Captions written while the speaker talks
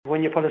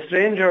when you put a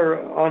stranger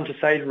onto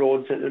side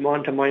roads and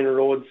onto minor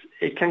roads,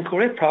 it can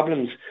create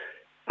problems.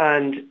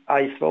 And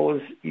I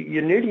suppose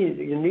you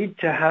need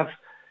to have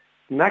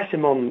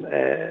maximum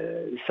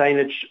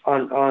signage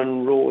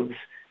on roads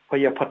where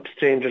you put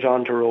strangers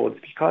onto roads,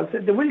 because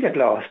they will get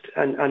lost.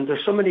 And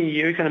there's so many,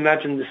 you can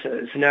imagine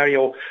the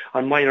scenario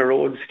on minor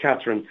roads,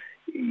 Catherine.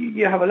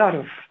 You have a lot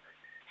of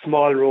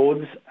small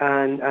roads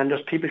and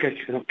there's people get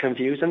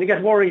confused and they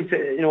get worried,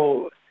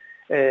 that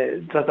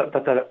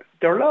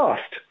they're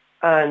lost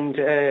and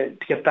to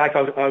get back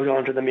out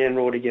onto the main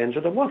road again.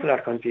 So there was a lot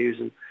of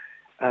confusion.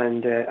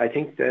 And I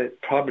think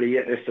that probably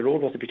if the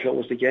road was to be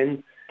closed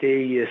again,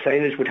 the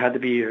signage would have to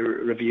be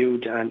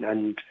reviewed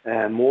and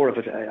more of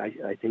it,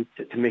 I think,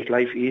 to make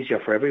life easier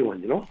for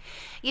everyone,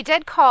 You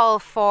did call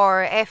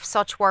for, if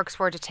such works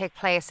were to take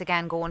place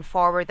again going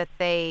forward, that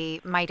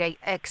they might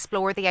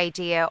explore the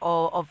idea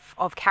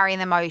of carrying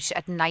them out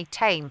at night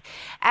time.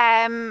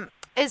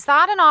 Is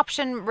that an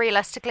option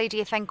realistically, do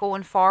you think,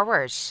 going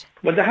forward?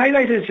 Well, the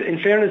highlight is, in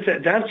fairness,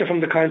 the answer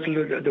from the council,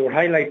 they were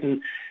highlighting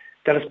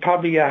that it's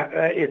probably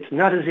it's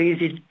not as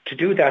easy to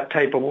do that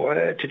type of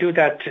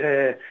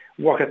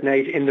work at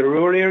night in the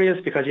rural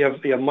areas, because you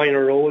have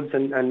minor roads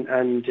and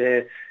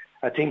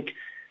I think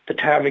the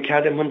tar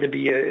macadam, when they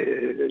be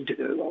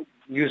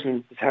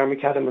using the tar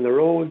macadam on the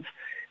roads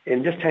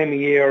in this time of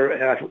year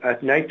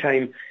at night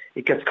time,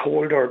 it gets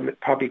colder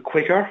probably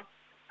quicker,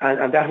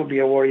 and that would be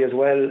a worry as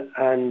well.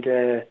 And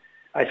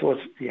I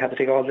suppose you have to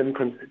take all them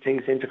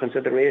things into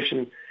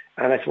consideration,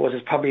 and I suppose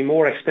it's probably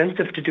more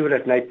expensive to do it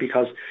at night,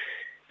 because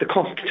the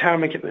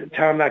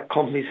tarmac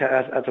companies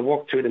have to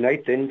work through the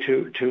night then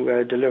to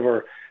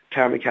deliver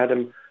tar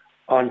macadam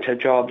onto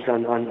jobs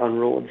on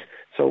roads.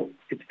 So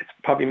it's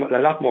probably a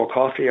lot more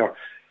costlier.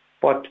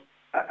 But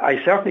I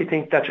certainly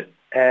think that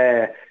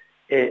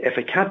if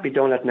it can't be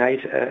done at night,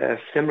 if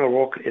similar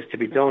work is to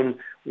be done,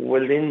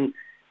 well then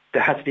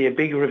there has to be a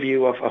big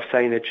review of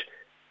signage.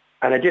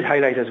 And I did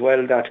highlight as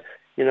well that,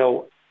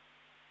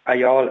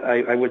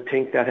 I would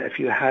think that if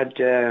you had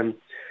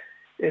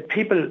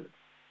people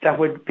that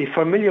would be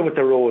familiar with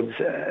the roads,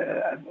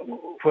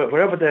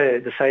 wherever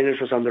the signage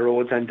was on the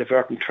roads and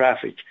diverting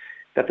traffic,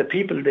 that the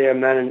people there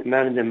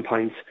manning them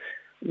points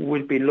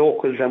would be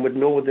locals and would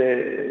know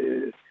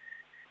the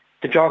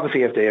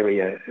geography of the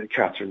area,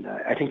 Catherine.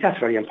 I think that's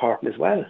very important as well.